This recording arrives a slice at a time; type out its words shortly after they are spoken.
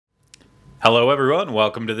Hello, everyone.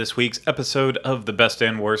 Welcome to this week's episode of the Best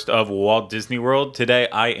and Worst of Walt Disney World. Today,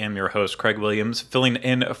 I am your host, Craig Williams, filling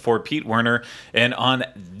in for Pete Werner. And on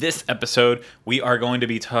this episode, we are going to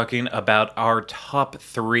be talking about our top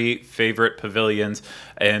 3 favorite pavilions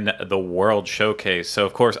in the World Showcase. So,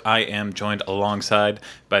 of course, I am joined alongside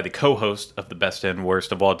by the co-host of the Best and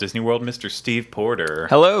Worst of Walt Disney World, Mr. Steve Porter.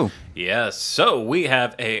 Hello. Yes, so we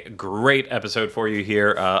have a great episode for you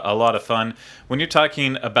here. A lot of fun. When you're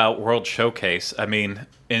talking about World Showcase, I mean,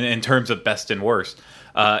 in terms of best and worst,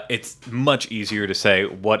 it's much easier to say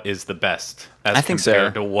what is the best as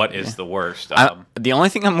compared to what is the worst. The only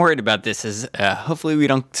thing I'm worried about this is hopefully we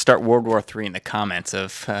don't start World War III in the comments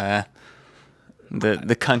of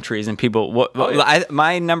the countries and people.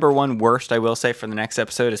 My number one worst, I will say, for the next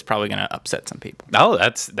episode is probably going to upset some people. Oh,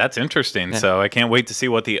 that's interesting. Yeah. So I can't wait to see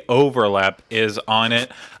what the overlap is on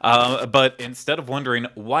it. But instead of wondering,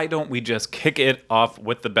 why don't we just kick it off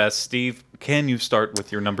with the best? Steve, can you start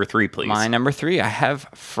with your number 3, please? My number 3, I have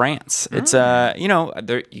France. It's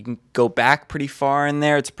you can go back pretty far in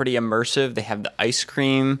there. It's pretty immersive. They have the ice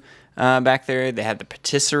cream back there. They have the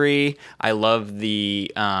patisserie. I love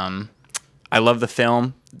the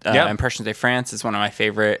film. Impressions de France is one of my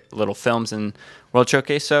favorite little films in World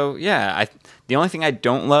Showcase. So yeah, the only thing I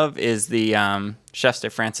don't love is the Chefs de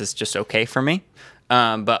France is just okay for me.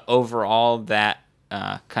 But overall, that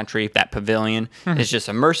country, that pavilion is just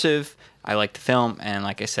immersive. I like the film, and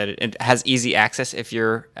like I said, it has easy access if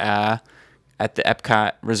you're at the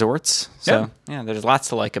Epcot resorts. So yeah, there's lots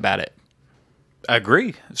to like about it. I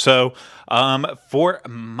agree. So for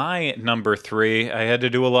my number 3, I had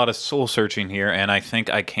to do a lot of soul searching here, and I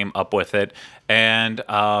think I came up with it. And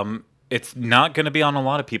it's not going to be on a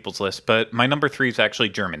lot of people's list, but my number 3 is actually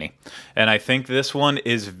Germany. And I think this one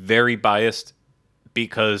is very biased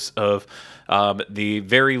because of the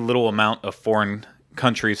very little amount of foreign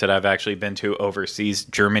countries that I've actually been to overseas.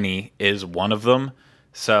 Germany is one of them.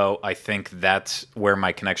 So I think that's where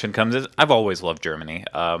my connection comes in. I've always loved Germany.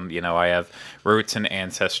 I have roots and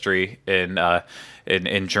ancestry in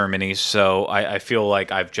Germany, so I feel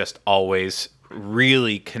like I've just always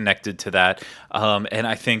really connected to that. And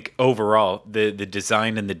I think overall, the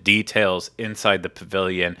design and the details inside the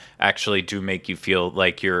pavilion actually do make you feel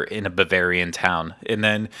like you're in a Bavarian town. And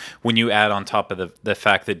then when you add on top of the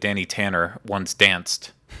fact that Danny Tanner once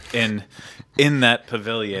danced in that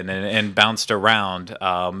pavilion and bounced around,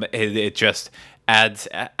 it just adds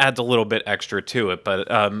a little bit extra to it. But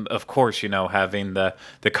of course, having the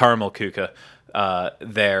caramel kuka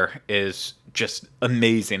there is just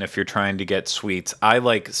amazing if you're trying to get sweets. I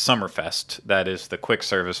like Summerfest. That is the quick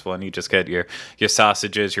service one. You just get your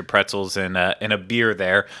sausages, your pretzels, and a beer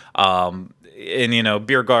there. And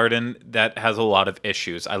Beer Garden, that has a lot of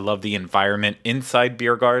issues. I love the environment inside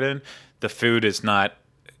Beer Garden. The food is not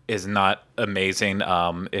amazing.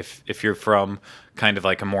 If you're from kind of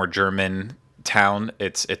like a more German town,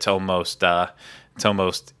 it's almost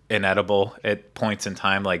inedible at points in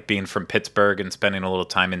time. Like being from Pittsburgh and spending a little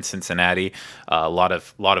time in Cincinnati, a lot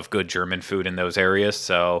of good German food in those areas.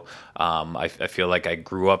 So I feel like I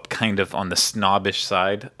grew up kind of on the snobbish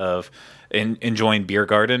side of enjoying Beer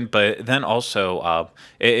Garden, but then also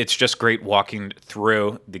it's just great walking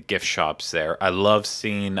through the gift shops there. I love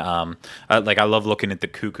seeing I love looking at the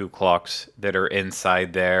cuckoo clocks that are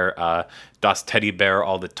inside there. Das Teddy Bear,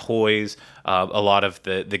 all the toys, a lot of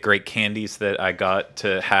the great candies that I got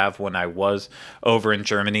to have when I was over in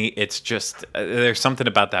Germany. It's just, there's something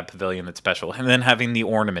about that pavilion that's special. And then having the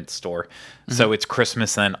ornament store. So it's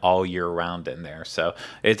Christmas then all year round in there. So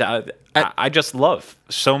I just love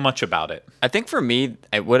so much about it. I think for me,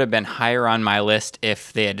 it would have been higher on my list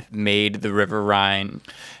if they had made the River Rhine.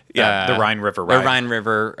 The Rhine River ride. The Rhine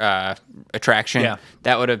River attraction. Yeah.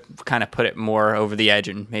 That would have kind of put it more over the edge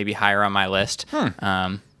and maybe higher on my list.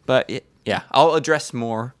 But I'll address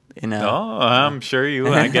more in a... Oh, I'm sure you.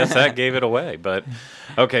 I guess that gave it away. But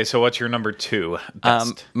okay, so what's your number 2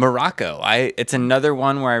 best? Morocco. It's another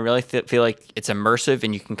one where I really feel like it's immersive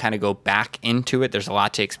and you can kind of go back into it. There's a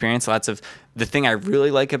lot to experience. The thing I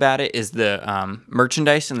really like about it is the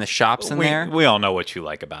merchandise and the shops in there. We all know what you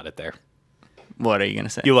like about it there. What are you going to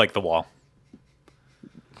say? You like the wall.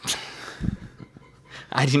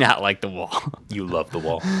 I do not like the wall. You love the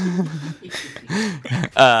wall.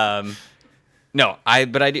 No,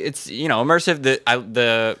 but I do. It's immersive.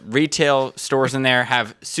 The retail stores in there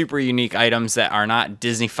have super unique items that are not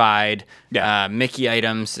Disney-fied. Yeah. Mickey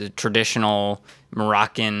items, traditional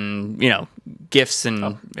Moroccan, gifts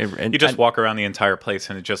and. You just walk around the entire place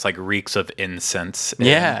and it just like reeks of incense.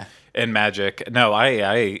 Yeah. and magic. No, I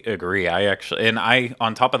agree. I actually, and I,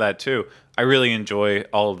 on top of that too, I really enjoy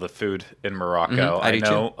all of the food in Morocco. I I do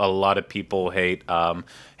know too. a lot of people hate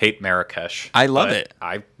Marrakesh. I love but it.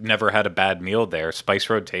 I've never had a bad meal there. Spice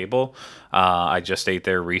Road Table, I just ate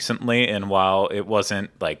there recently, and while it wasn't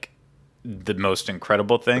like the most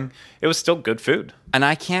incredible thing, it was still good food. And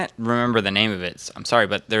I can't remember the name of it. I'm sorry,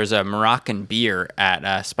 but there's a Moroccan beer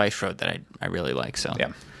at Spice Road that I really like. So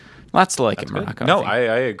Yeah. lots to like in Morocco. No, think. I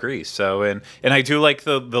agree. So and I do like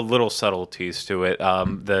the little subtleties to it.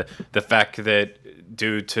 The fact that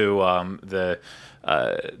due to the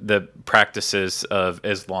practices of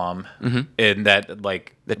Islam, in that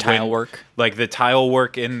like The tile work. like the tile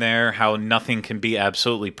work in there, how nothing can be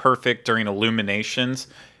absolutely perfect during illuminations.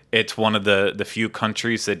 It's one of the few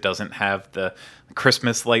countries that doesn't have the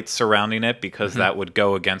Christmas lights surrounding it because that would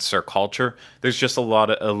go against their culture. There's just a lot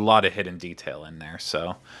of hidden detail in there.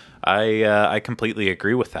 So I completely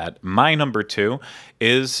agree with that. My number 2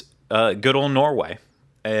 is good old Norway,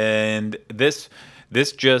 and this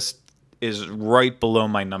just is right below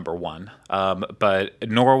my number 1. But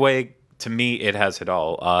Norway, to me, it has it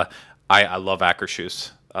all. I love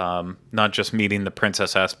Akershus. Not just meeting the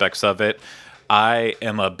princess aspects of it. I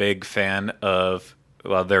am a big fan of,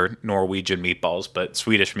 well, they're Norwegian meatballs, but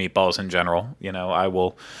Swedish meatballs in general. You know, I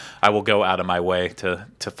will go out of my way to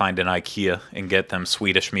find an IKEA and get them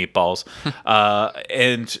Swedish meatballs.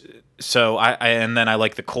 And so and then I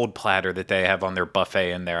like the cold platter that they have on their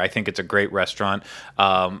buffet in there. I think it's a great restaurant.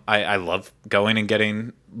 I love going and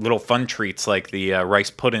getting little fun treats like the rice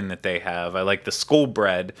pudding that they have. I like the school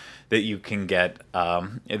bread that you can get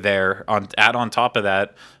there. Add on top of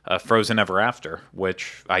that Frozen Ever After,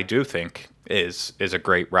 which I do think is a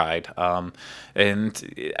great ride. And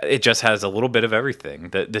it just has a little bit of everything.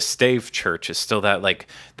 The Stave Church is still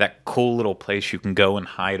that cool little place you can go and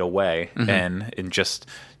hide away and just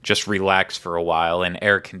relax for a while, and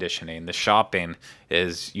air conditioning. The shopping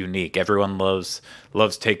is unique. Everyone loves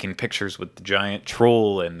taking pictures with the giant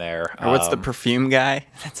troll in there. Or what's the perfume guy?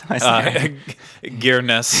 That's how I say it.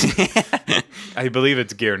 Gearness. I believe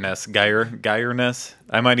it's Gearness. Geirness.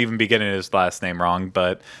 I might even be getting his last name wrong,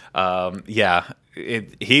 but yeah.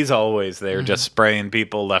 He's always there, just spraying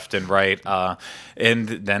people left and right. And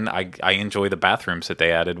then I enjoy the bathrooms that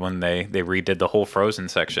they added when they redid the whole Frozen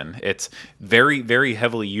section. It's very, very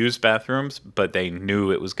heavily used bathrooms, but they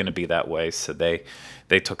knew it was going to be that way, so they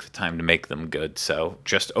took the time to make them good. So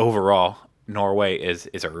just overall, Norway is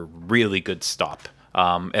a really good stop,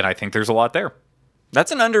 and I think there's a lot there.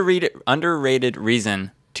 That's an underrated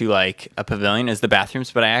reason to like a pavilion is the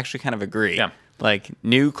bathrooms, but I actually kind of agree. Yeah. Like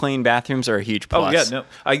new clean bathrooms are a huge plus. Oh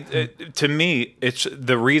yeah, no. To me, it's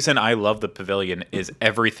the reason I love the pavilion is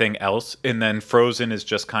everything else, and then Frozen is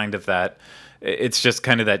just kind of that. It's just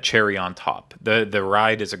kind of that cherry on top. The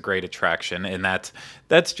ride is a great attraction, and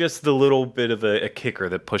that's just the little bit of a kicker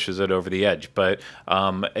that pushes it over the edge. But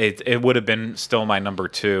it would have been still my number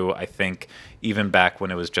 2, I think, even back when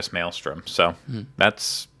it was just Maelstrom. So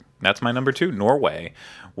that's my number 2, Norway.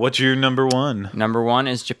 What's your number 1? Number 1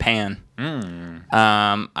 is Japan.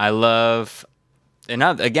 I love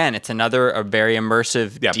it's another a very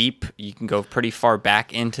immersive, deep. You can go pretty far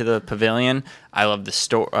back into the pavilion. I love the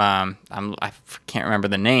store. I can't remember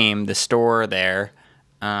the name. The store there.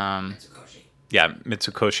 Yeah,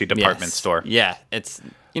 Mitsukoshi department store. Yeah, it's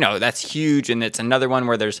that's huge, and it's another one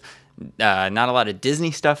where there's not a lot of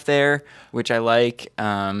Disney stuff there, which I like.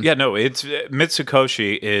 Yeah, no, it's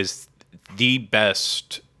Mitsukoshi is the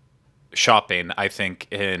best shopping, I think,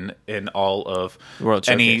 in all of World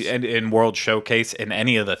Showcase. in World Showcase in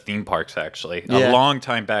any of the theme parks. Actually, Yeah. a long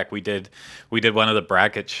time back, we did one of the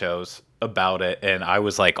bracket shows about it, and I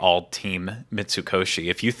was like all team Mitsukoshi.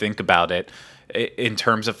 If you think about it, in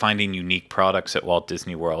terms of finding unique products at Walt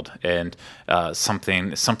Disney World and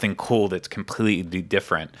something cool that's completely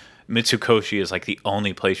different, Mitsukoshi is like the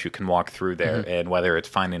only place you can walk through there, and whether it's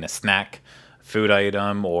finding a snack, food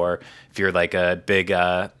item, or if you're like a big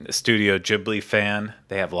Studio Ghibli fan,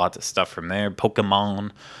 they have lots of stuff from there.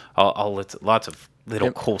 Pokemon, lots of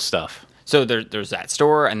little cool stuff. So there's that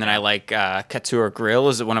store, and then I like Katsura Grill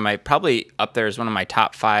is one of my probably up there is one of my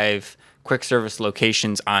top 5 quick service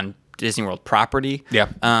locations on Disney World property. Yeah.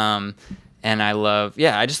 And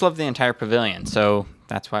I just love the entire pavilion. So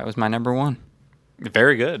that's why it was my number 1.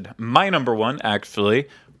 Very good. My number 1 actually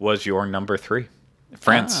was your number 3.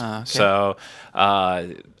 France. Okay. So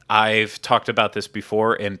I've talked about this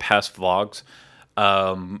before in past vlogs.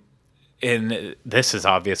 and this is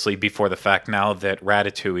obviously before the fact now that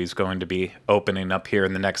Ratatouille is going to be opening up here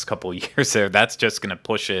in the next couple of years there. That's just going to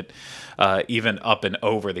push it even up and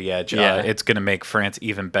over the edge. Yeah. It's going to make France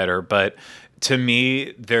even better. But to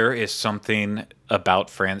me, there is something about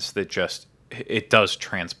France that just, it does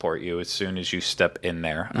transport you as soon as you step in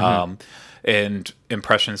there. And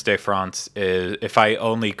Impressions de France is, if I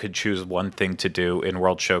only could choose one thing to do in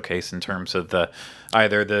World Showcase in terms of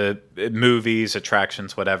either the movies,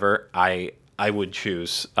 attractions, whatever, I would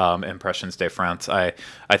choose Impressions de France. I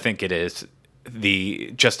think it is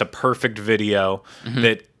just a perfect video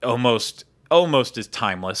that almost is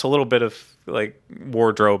timeless. A little bit of like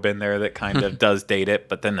wardrobe in there that kind of does date it,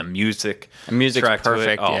 but then the music's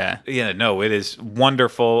perfect. Yeah, no, it is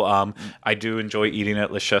wonderful. I do enjoy eating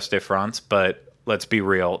at Le Chef de France, but let's be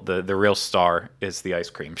real, the real star is the ice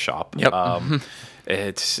cream shop. Yep.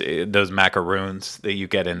 It's those macaroons that you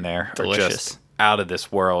get in there Delicious. are just out of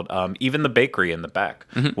this world. Even the bakery in the back,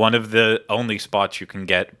 one of the only spots you can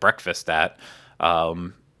get breakfast at.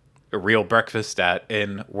 A real breakfast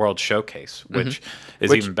in World Showcase, which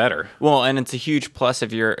is even better. Well, and it's a huge plus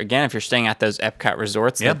if you're staying at those Epcot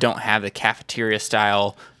resorts that don't have the cafeteria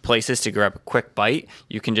style places to grab a quick bite.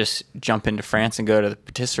 You can just jump into France and go to the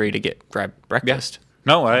patisserie to grab breakfast. Yeah.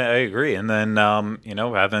 No, I agree. And then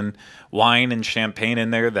having wine and champagne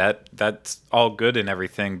in there, that's all good and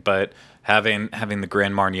everything, but having the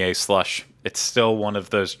Grand Marnier slush, it's still one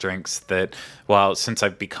of those drinks that, well, since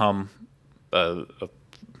I've become an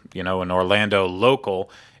Orlando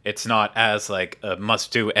local, it's not as like a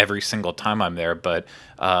must do every single time I'm there. But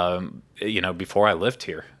before I lived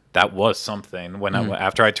here, that was something. When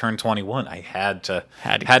after I turned 21, I had to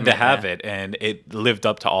have it, and it lived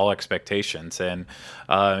up to all expectations. And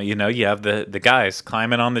you have the guys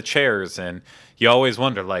climbing on the chairs, and you always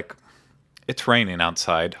wonder, like, it's raining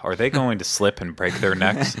outside. Are they going to slip and break their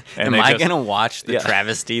necks? And Am I going to watch the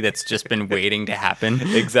travesty that's just been waiting to happen?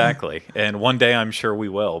 Exactly. And one day I'm sure we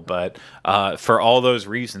will. But for all those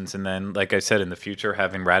reasons, and then, like I said, in the future,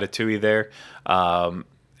 having Ratatouille there,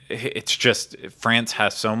 it's just, France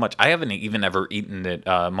has so much. I haven't even ever eaten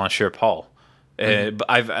at Monsieur Paul. But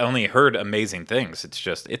I've only heard amazing things. It's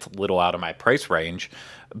a little out of my price range.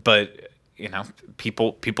 But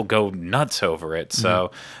people go nuts over it. So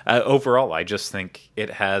overall, I just think it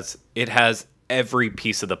has every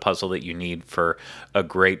piece of the puzzle that you need for a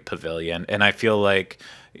great pavilion. And I feel like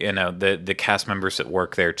the cast members that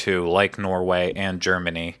work there too, like Norway and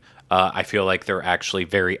Germany, I feel like they're actually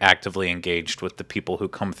very actively engaged with the people who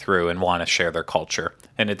come through and want to share their culture.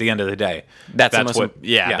 And at the end of the day, that's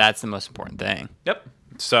the most important thing. Yep.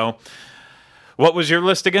 So what was your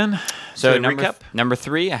list again? So number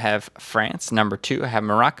 3, I have France. Number 2, I have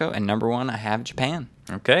Morocco. And number 1, I have Japan.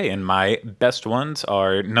 Okay, and my best ones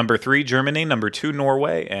are number 3, Germany, number 2,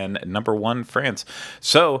 Norway, and number 1, France.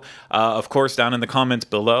 So, of course, down in the comments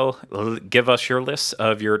below, give us your lists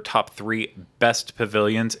of your top 3 best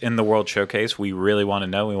pavilions in the World Showcase. We really want to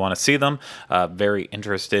know. We want to see them. Very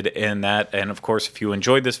interested in that. And, of course, if you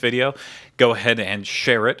enjoyed this video, go ahead and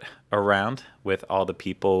share it around with all the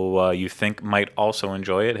people you think might also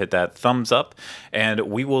enjoy it. Hit that thumbs up, and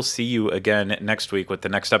we will see you again next week with the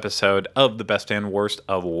next episode of the best and worst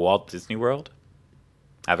of Walt Disney World.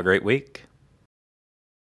 Have a great week.